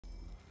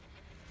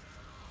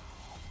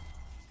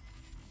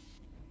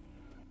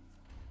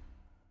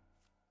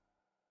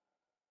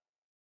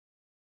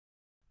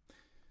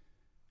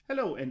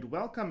Hello and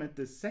welcome at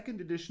the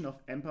second edition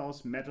of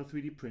AMPOWER's Metal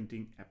 3D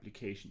Printing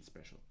Application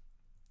Special.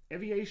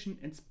 Aviation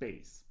and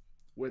space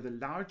were the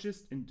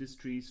largest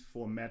industries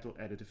for metal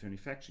additive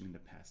manufacturing in the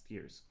past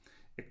years.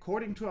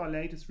 According to our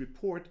latest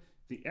report,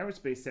 the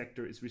aerospace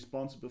sector is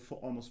responsible for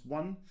almost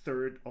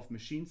 1/3 of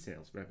machine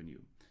sales revenue,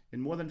 and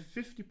more than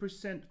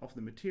 50% of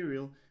the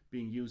material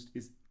being used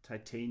is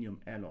titanium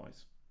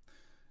alloys.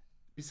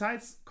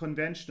 Besides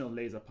conventional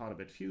laser powder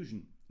bed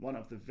fusion, one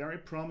of the very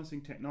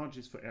promising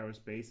technologies for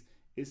aerospace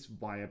is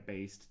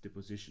wire-based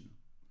deposition.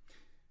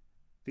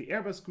 The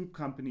Airbus group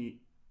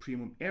company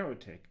Premium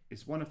Aerotec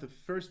is one of the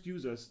first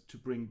users to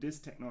bring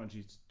this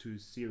technology to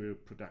serial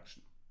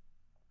production.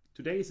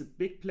 Today is a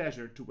big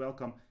pleasure to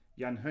welcome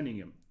Jan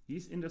Hönnige.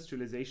 He's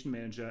Industrialization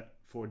Manager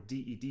for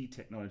DED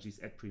Technologies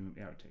at Premium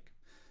Aerotec.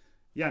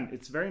 Jan,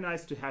 it's very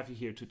nice to have you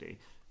here today.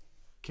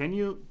 Can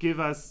you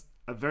give us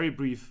a very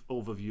brief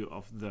overview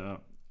of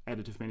the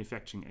additive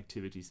manufacturing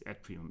activities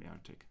at Premium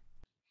Aerotec?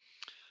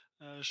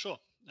 Sure.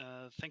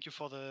 Thank you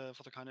for the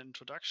kind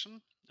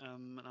introduction.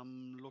 And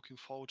I'm looking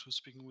forward to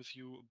speaking with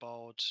you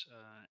about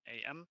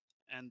AM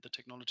and the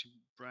technology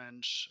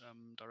branch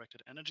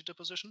directed energy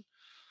deposition,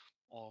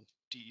 or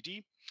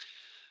DED.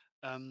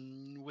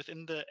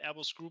 Within the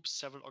Airbus group,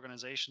 several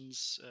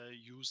organizations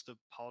use the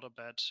powder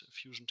bed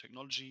fusion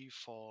technology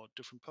for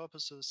different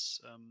purposes,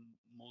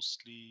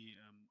 mostly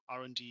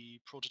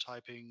R&D,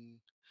 prototyping,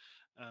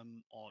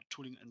 or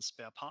tooling and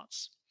spare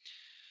parts.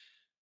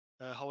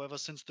 However,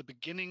 since the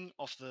beginning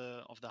of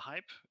the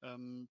hype,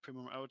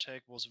 Premium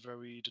Aerotec was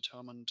very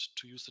determined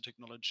to use the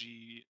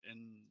technology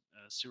in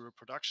serial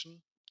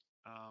production.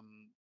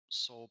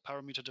 So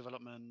parameter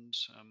development,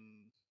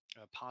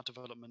 part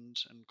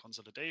development, and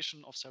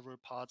consolidation of several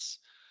parts,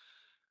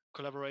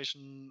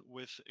 collaboration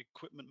with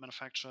equipment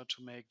manufacturer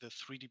to make the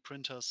 3D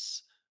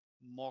printers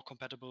more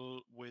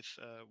compatible with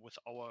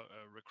our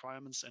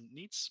requirements and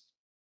needs.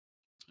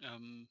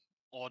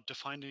 Or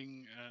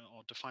defining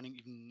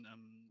even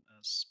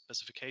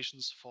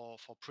specifications for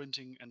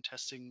printing and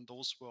testing.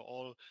 Those were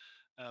all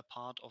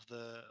part of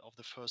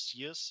the first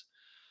years.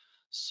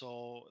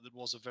 So it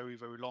was a very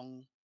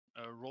long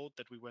road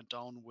that we went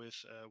down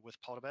with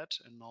powder bed,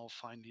 and now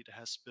finally it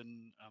has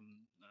been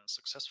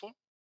successful.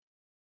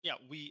 Yeah,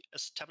 we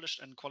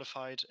established and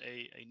qualified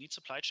a neat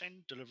supply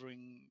chain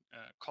delivering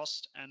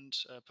cost and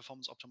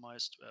performance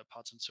optimized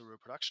parts in serial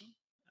production.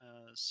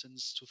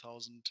 Since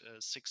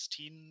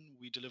 2016,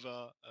 we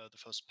deliver the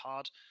first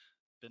part,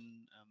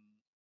 been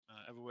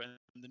everywhere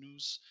in the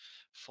news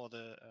for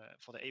the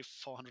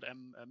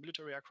A400M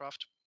military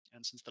aircraft,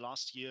 and since the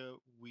last year,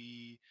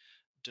 we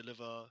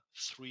deliver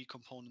 3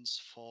 components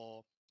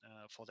for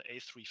the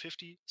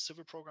A350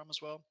 civil program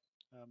as well.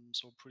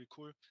 So pretty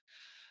cool.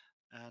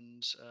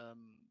 And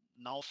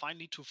now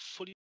finally to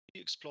fully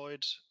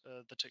exploit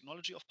the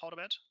technology of powder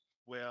bed,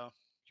 where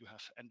you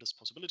have endless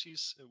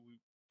possibilities,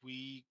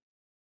 we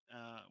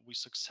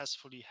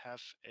successfully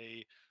have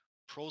a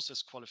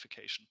process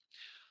qualification.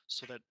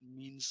 So that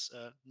means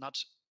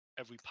not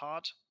every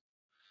part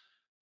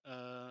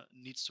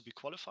needs to be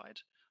qualified,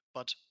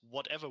 but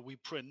whatever we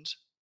print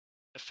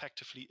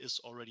effectively is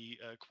already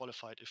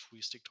qualified if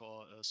we stick to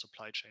our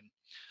supply chain.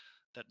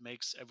 That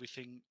makes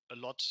everything a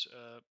lot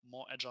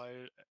more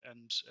agile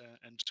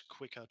and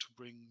quicker to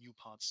bring new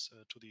parts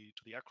to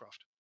the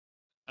aircraft.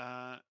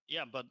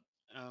 But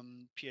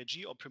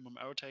PAG, or Premium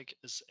Aerotec,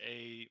 is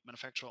a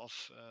manufacturer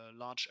of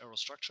large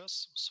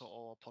aerostructures. So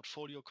our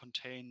portfolio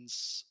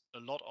contains a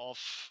lot of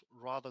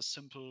rather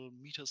simple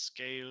meter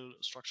scale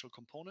structural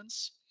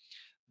components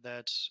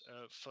that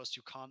first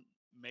you can't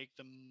make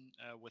them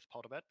with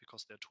powder bed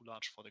because they're too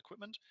large for the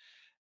equipment,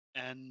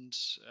 and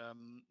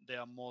they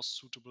are more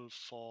suitable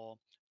for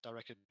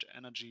directed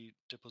energy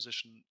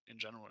deposition in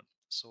general.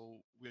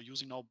 So we are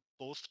using now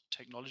both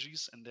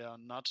technologies, and they are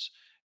not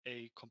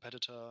a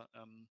competitor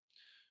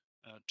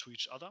to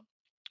each other,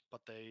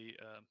 but they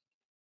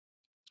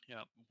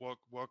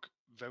work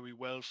very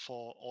well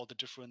for all the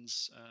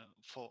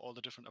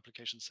different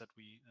applications that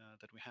we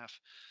have.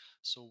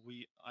 So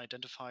we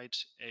identified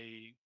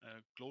a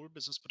global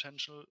business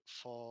potential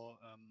for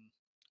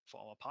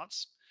our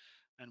parts,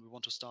 and we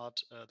want to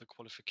start the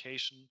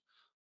qualification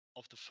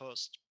of the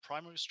first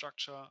primary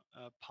structure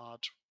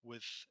part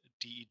with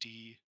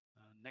DED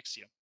next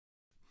year.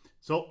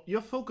 So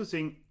you're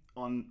focusing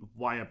on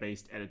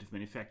wire-based additive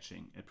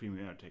manufacturing at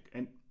Premium Aerotec.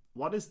 And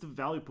what is the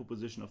value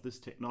proposition of this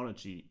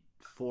technology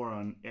for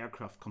an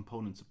aircraft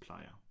component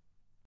supplier?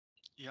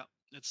 Yeah,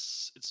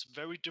 it's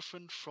very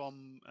different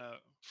from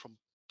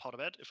powder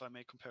bed, if I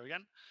may compare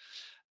again.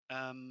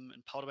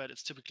 In powder bed,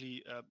 it's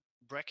typically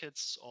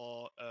brackets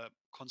or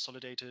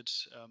consolidated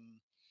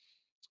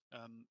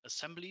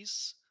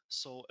assemblies.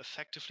 So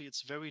effectively,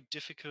 it's very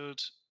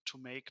difficult to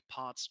make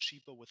parts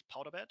cheaper with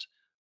powder bed,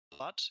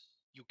 but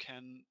you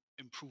can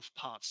improve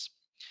parts.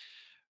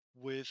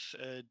 With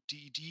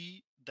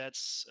DED,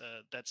 that's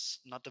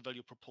not the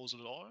value proposal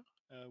at all.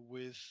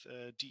 With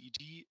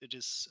DED, it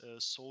is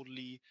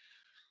solely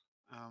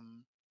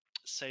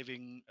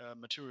saving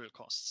material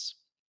costs,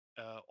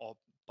 or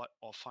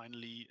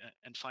finally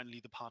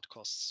the part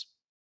costs.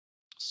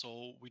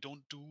 So we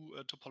don't do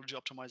topology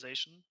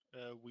optimization.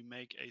 We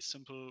make a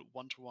simple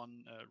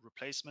one-to-one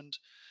replacement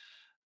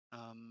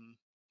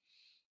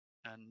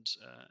and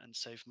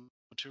save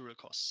material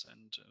costs.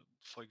 And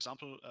for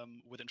example,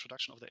 with the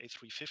introduction of the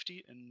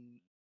A350 in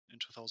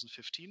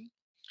 2015,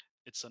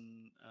 it's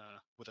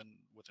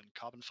within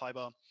carbon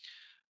fiber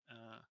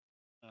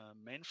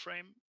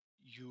mainframe.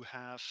 You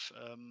have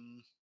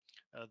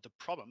the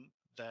problem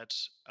that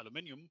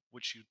aluminium,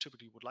 which you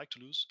typically would like to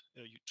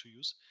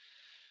use,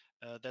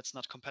 that's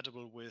not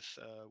compatible with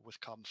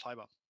carbon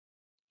fiber.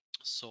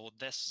 So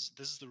this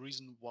is the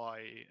reason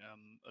why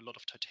a lot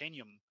of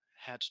titanium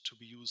had to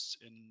be used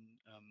in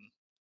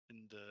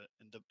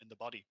the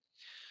body.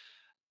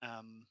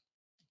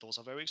 Those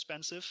are very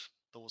expensive.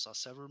 Those are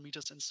several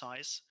meters in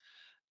size.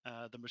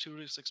 The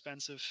material is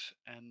expensive,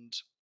 and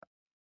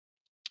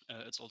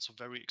it's also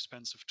very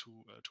expensive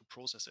to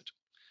process it.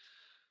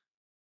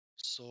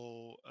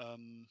 So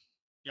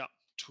yeah,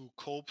 to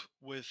cope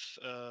with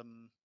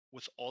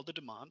all the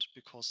demand,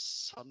 because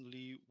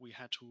suddenly we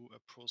had to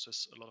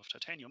process a lot of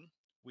titanium,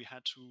 we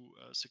had to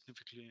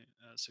significantly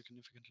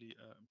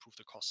improve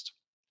the cost.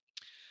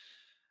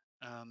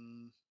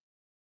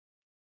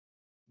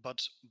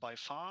 But by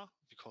far,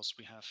 because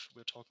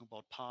we're talking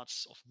about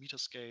parts of meter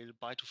scale,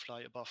 by to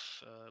fly above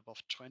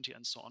 20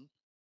 and so on.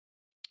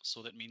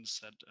 So that means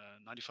that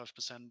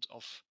 95%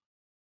 of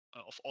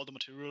all the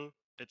material,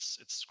 it's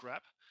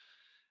scrap.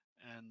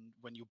 And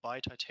when you buy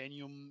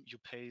titanium, you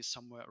pay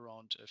somewhere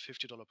around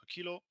 $50 per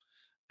kilo,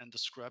 and the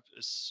scrap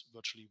is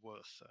virtually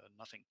worth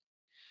nothing.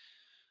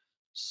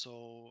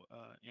 So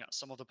yeah,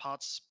 some of the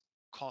parts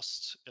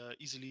cost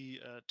easily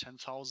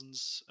 10,000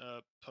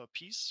 per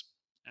piece,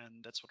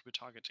 and that's what we're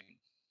targeting.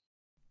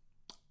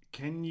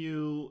 Can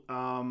you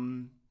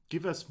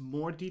give us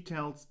more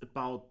details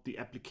about the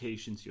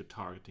applications you're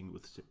targeting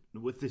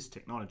with this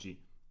technology?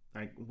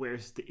 Like,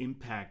 where's the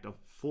impact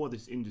for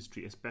this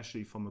industry,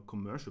 especially from a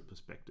commercial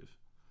perspective?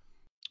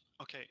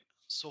 Okay,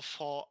 so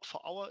for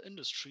our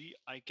industry,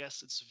 I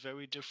guess it's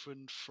very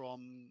different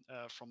from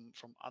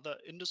other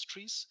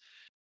industries.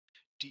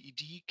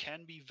 DED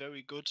can be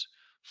very good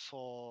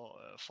for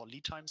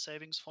lead time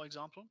savings, for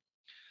example.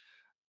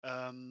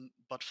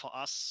 But for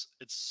us,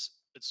 it's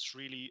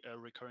really a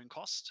recurring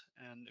cost.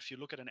 And if you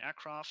look at an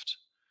aircraft,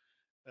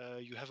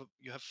 you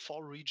have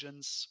 4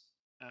 regions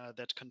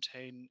that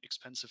contain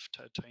expensive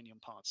titanium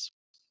parts.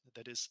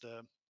 That is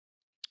the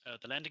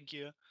landing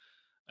gear,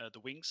 the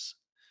wings,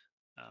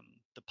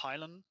 the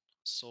pylon,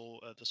 so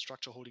the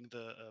structure holding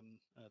the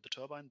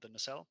turbine, the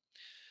nacelle,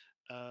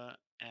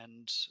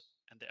 and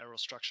the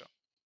aerostructure.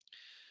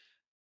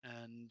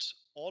 And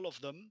all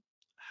of them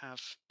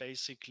have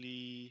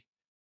basically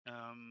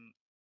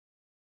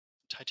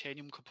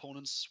titanium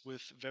components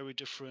with very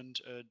different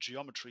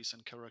geometries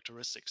and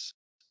characteristics.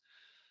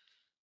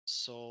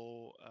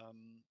 So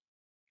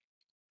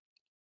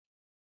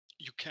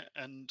you can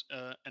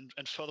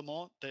and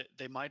furthermore,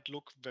 they might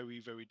look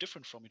very, very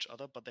different from each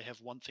other, but they have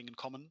one thing in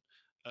common.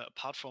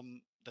 Apart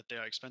from that they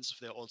are expensive,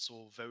 they're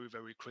also very,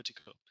 very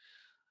critical.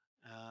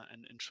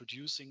 And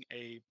introducing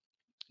a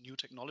new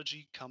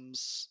technology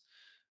comes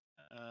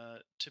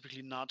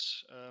typically not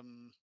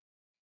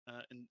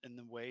in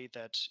the way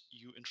that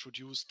you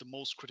introduce the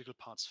most critical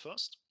parts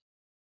first.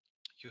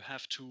 You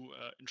have to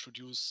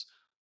introduce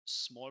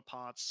small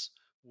parts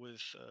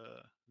with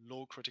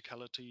low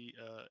criticality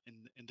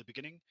in the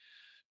beginning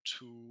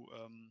to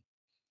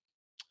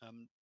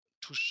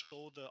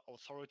show the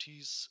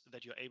authorities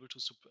that you're able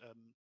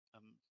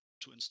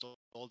to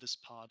install this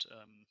part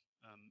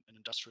in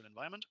industrial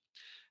environment,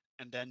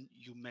 and then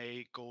you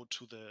may go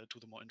to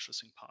the more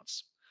interesting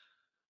parts.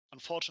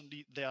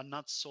 Unfortunately, there are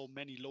not so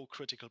many low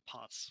critical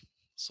parts,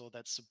 so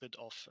that's a bit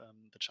of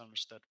the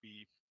challenge that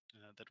we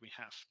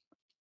have.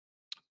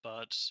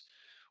 But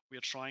we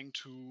are trying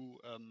to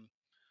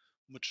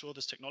mature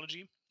this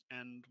technology,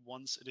 and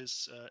once it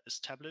is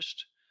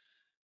established,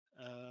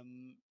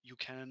 you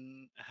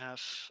can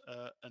have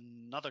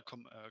another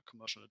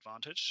commercial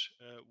advantage,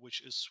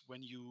 which is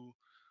when you're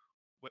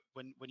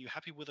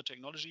happy with the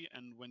technology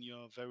and when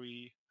you're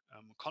very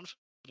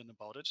confident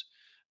about it,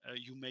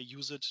 you may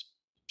use it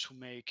to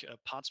make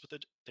parts with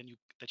it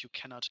that you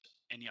cannot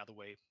any other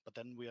way. But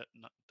then we are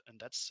not, and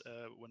that's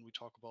when we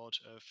talk about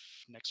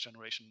next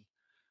generation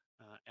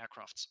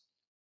aircrafts.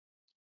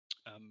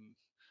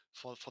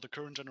 For the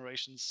current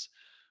generations,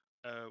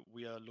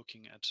 we are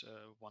looking at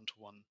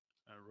one-to-one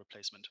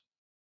replacement.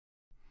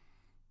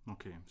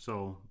 Okay,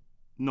 so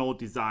no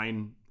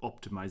design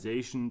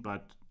optimization,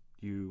 but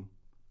you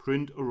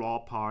print a raw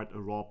part, a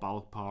raw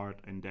bulk part,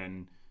 and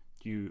then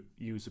you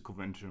use a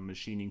conventional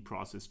machining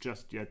process,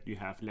 just yet you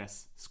have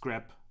less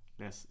scrap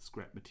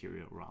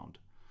material around.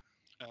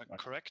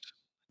 Correct.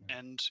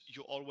 And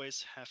you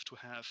always have to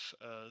have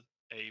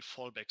a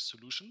fallback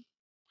solution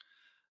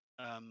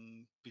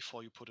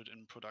before you put it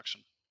in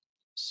production.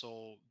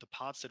 So the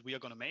parts that we are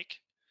going to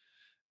make,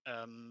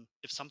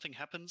 if something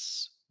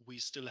happens, we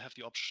still have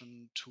the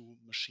option to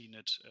machine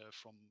it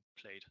from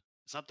plate.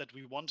 It's not that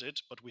we want it,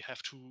 but we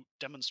have to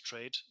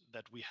demonstrate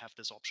that we have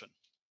this option.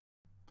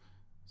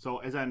 So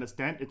as I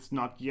understand, it's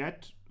not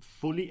yet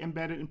fully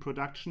embedded in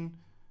production.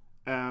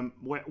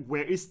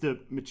 Where is the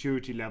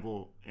maturity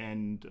level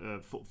and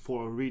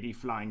for really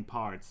flying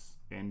parts,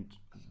 and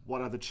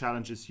what are the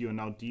challenges you're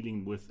now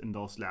dealing with in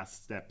those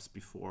last steps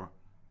before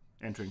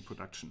entering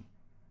production?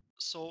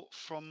 So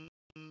from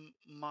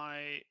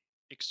my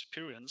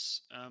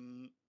experience,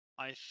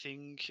 I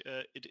think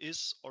it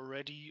is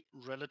already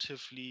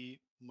relatively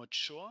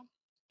mature,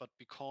 but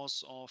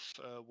because of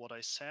what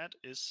I said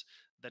is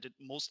that it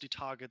mostly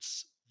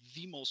targets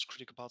the most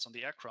critical parts on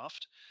the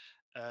aircraft.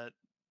 Uh,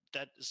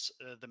 that is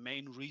the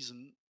main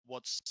reason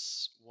what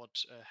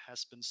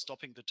has been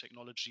stopping the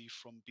technology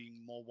from being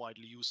more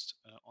widely used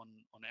on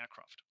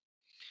aircraft.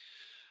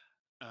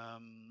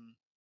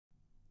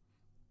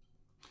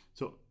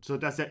 So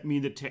does that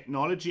mean the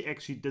technology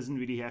actually doesn't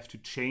really have to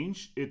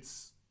change?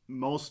 It's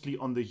mostly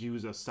on the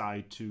user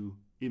side to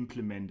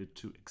implement it,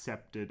 to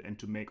accept it, and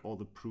to make all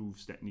the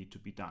proofs that need to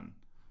be done.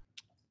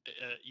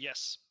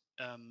 Yes,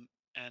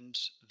 and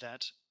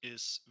that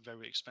is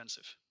very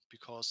expensive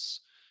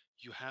because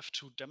you have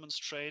to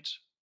demonstrate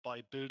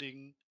by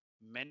building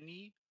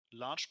many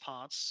large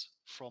parts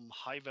from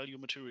high value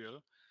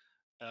material,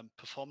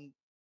 perform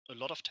a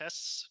lot of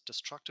tests,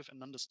 destructive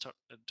and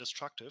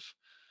non-destructive.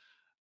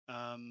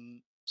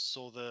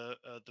 So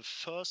the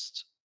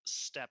first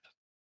step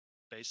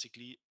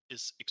basically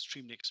is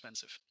extremely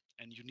expensive,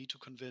 and you need to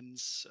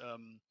convince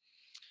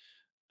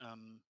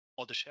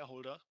or the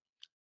shareholder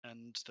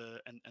and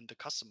the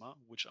customer,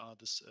 which are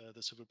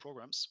the civil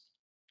programs,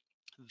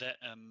 that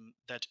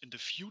in the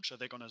future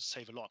they're going to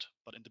save a lot,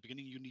 but in the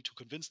beginning you need to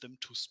convince them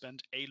to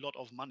spend a lot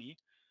of money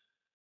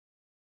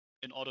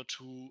in order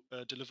to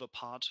deliver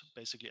part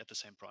basically at the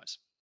same price.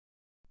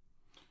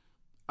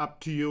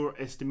 Up to your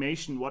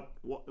estimation,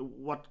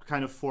 what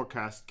kind of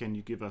forecast can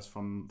you give us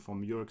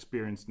from your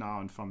experience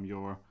now and from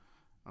your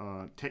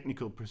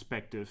technical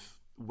perspective?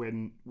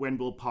 When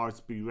will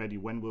parts be ready?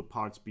 When will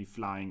parts be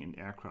flying in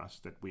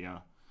aircrafts that we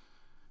are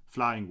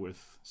flying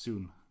with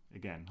soon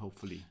again,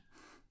 hopefully?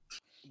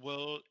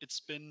 Well, it's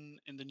been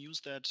in the news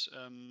that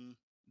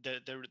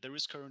there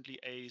is currently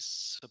a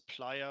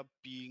supplier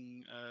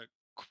being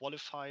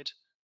qualified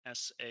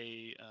as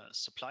a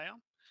supplier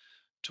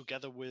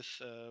together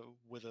with a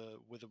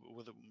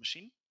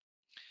machine.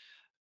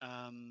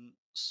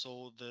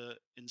 So the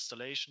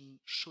installation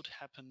should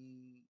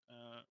happen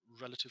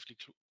relatively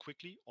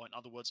quickly, or in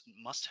other words, it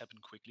must happen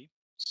quickly.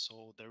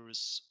 So there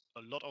is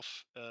a lot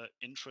of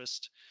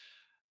interest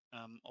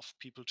of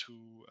people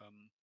to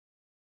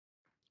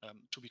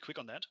be quick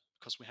on that,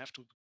 because we have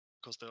to,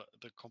 because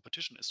the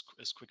competition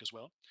is quick as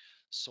well.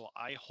 So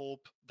I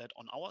hope that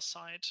on our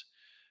side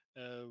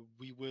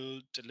we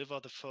will deliver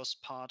the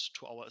first part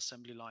to our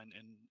assembly line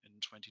in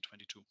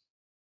 2022.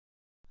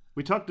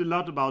 We talked a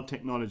lot about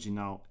technology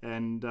now,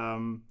 and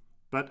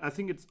but I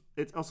think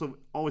it's also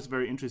always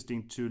very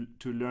interesting to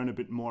learn a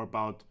bit more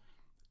about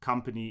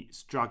company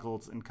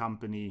struggles and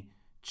company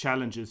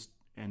challenges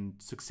and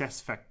success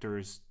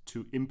factors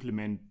to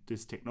implement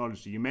this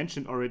technology. You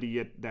mentioned already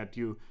yet that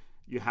you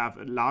have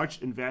a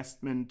large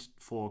investment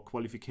for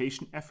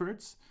qualification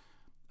efforts,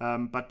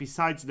 but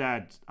besides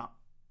that,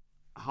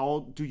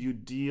 how do you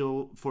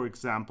deal, for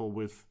example,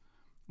 with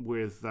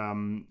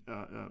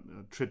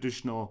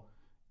traditional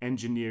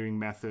engineering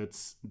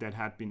methods that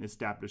had been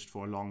established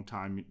for a long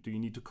time? Do you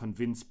need to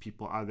convince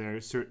people? Are there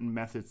certain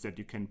methods that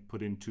you can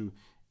put into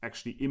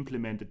actually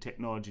implement the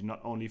technology, not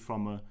only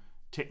from a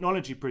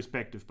technology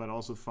perspective, but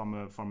also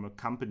from a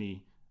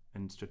company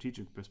and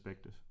strategic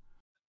perspective?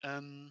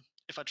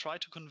 If I try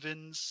to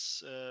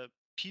convince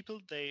people,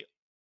 they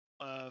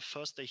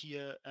first they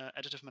hear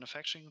additive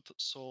manufacturing,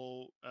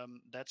 so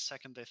that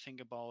second they think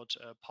about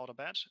powder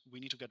bed. We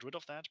need to get rid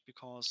of that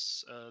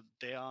because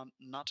they are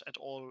not at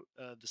all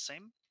the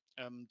same.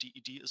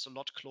 DED is a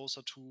lot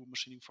closer to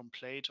machining from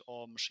plate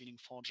or machining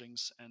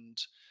forgings and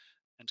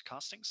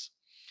castings.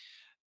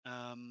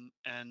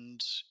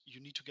 And you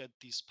need to get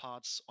these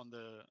parts on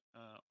the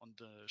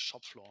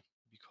shop floor,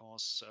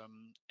 because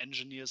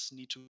engineers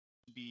need to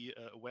be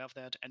aware of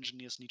that.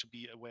 Engineers need to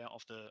be aware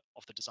of the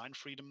design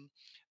freedom.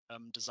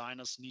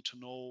 Designers need to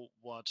know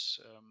what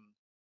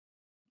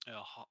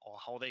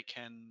how they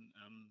can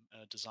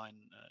design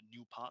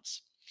new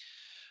parts.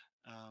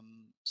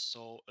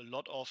 So a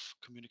lot of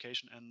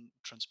communication and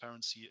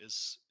transparency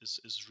is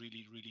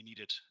really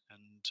needed,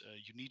 and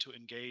you need to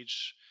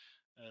engage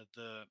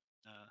the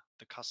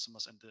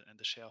customers and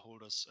the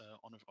shareholders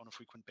on a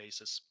frequent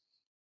basis.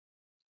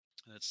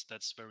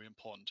 That's very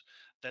important.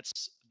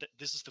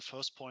 This is the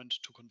first point,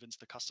 to convince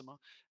the customer,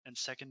 and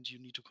second, you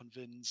need to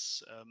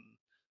convince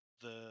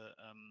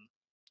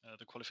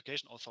the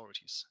qualification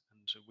authorities.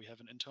 And we have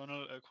an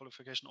internal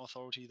qualification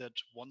authority that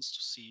wants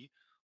to see,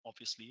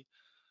 obviously,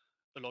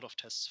 a lot of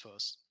tests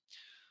first.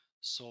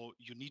 So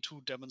you need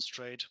to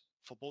demonstrate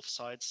for both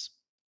sides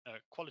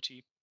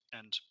quality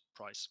and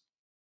price.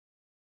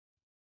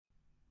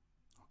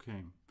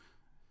 Okay.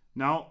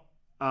 Now,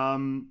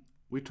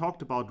 we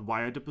talked about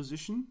wire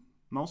deposition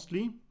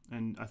mostly,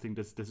 and I think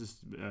this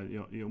is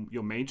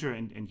your major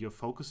and you're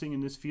focusing in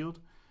this field.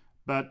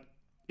 But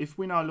if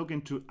we now look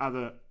into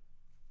other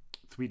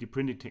 3D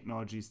printing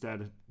technologies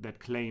that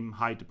claim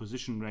high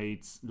deposition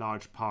rates,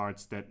 large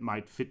parts that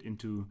might fit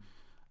into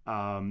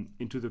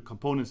the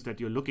components that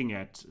you're looking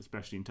at,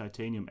 especially in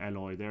titanium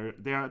alloy,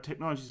 there are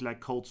technologies like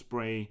cold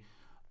spray.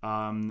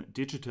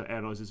 Digital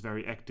alloys is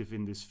very active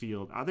in this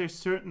field. Are there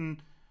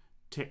certain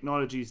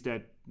technologies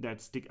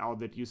that stick out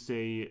that you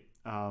say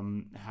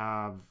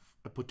have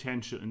a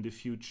potential in the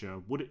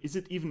future? Is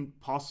it even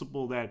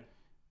possible that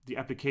the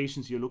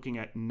applications you're looking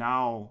at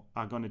now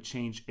are going to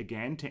change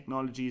again,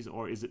 technologies,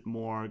 or is it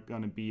more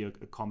going to be a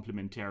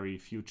complementary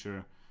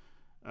future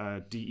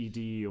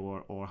DED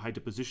or high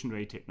deposition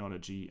rate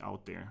technology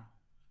out there?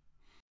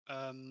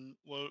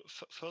 Well,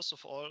 first of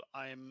all,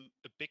 I'm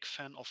a big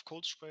fan of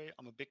cold spray.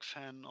 I'm a big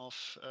fan of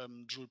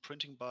jewel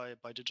printing by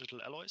digital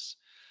alloys.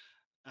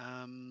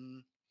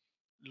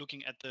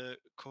 Looking at the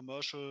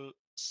commercial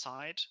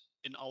side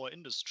in our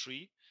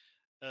industry,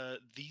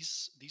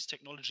 these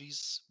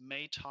technologies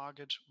may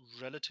target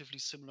relatively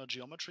similar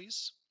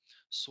geometries,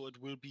 so it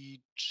will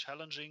be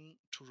challenging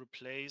to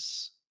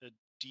replace a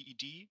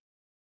DED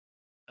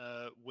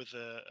with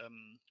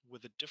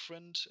a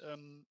different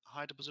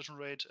high deposition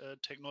rate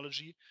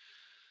technology,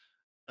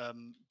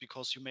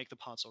 because you make the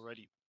parts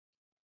already.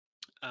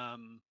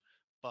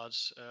 But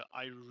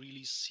I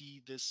really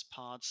see these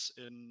parts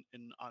in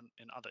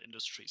other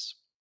industries.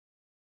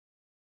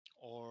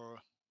 Or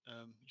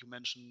you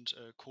mentioned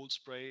cold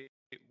spray,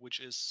 which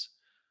is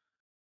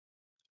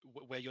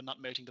where you're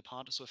not melting the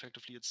part, so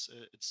effectively it's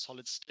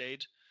solid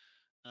state.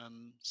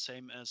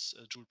 Same as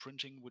jewel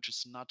printing, which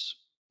is not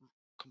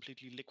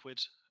completely liquid,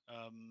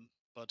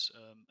 but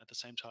at the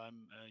same time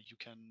you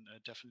can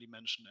definitely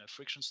mention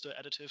friction stir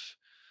additive,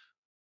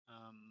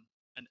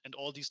 and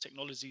all these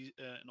technologies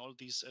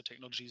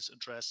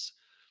address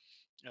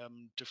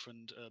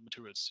different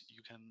materials.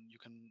 You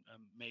can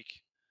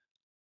make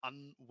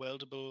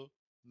unweldable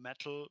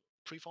metal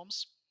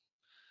preforms.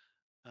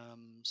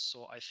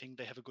 So I think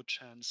they have a good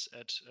chance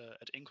at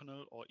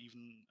Inconel or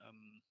even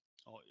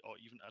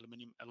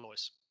aluminium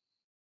alloys.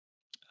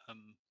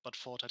 But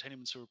for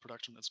titanium serial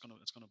production, it's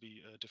gonna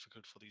be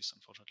difficult for these,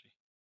 unfortunately.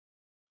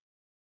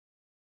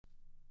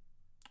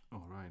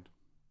 All right.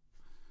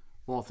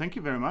 Well, thank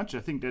you very much.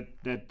 I think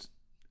that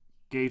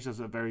gave us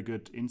a very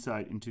good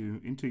insight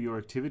into your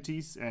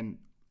activities, and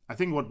I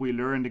think what we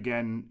learned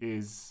again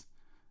is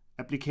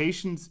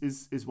applications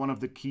is one of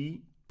the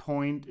key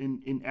point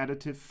in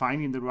additive,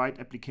 finding the right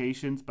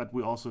applications. But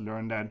we also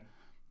learned that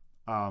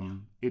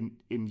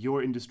in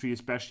your industry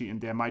especially,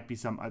 and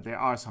there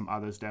are some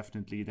others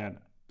definitely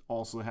that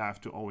also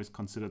have to always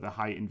consider the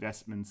high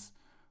investments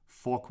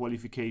for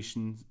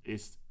qualifications.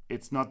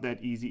 It's not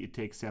that easy. It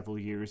takes several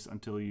years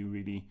until you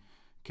really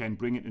can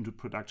bring it into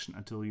production,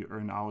 until you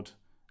earn out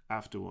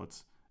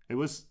afterwards. It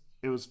was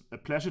a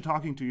pleasure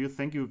talking to you.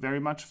 Thank you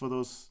very much for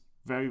those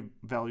very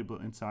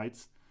valuable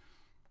insights.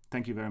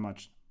 Thank you very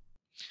much.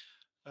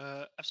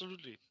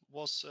 Absolutely. It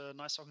was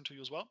nice talking to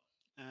you as well.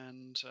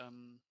 And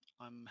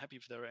I'm happy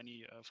if there are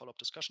any follow-up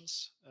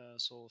discussions.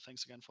 So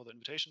thanks again for the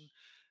invitation.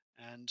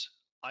 And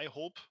I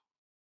hope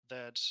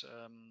that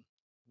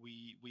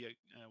we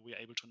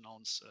are able to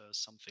announce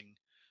something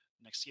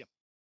next year.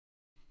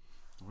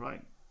 All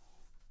right.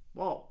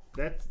 Well,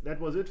 that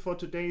was it for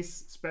today's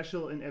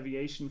special in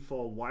aviation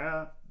for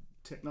wire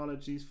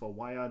technologies, for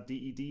wire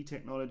DED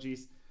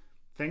technologies.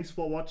 Thanks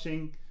for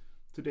watching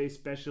today's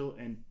special,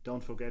 and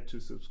don't forget to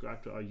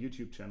subscribe to our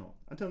YouTube channel.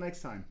 Until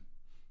next time.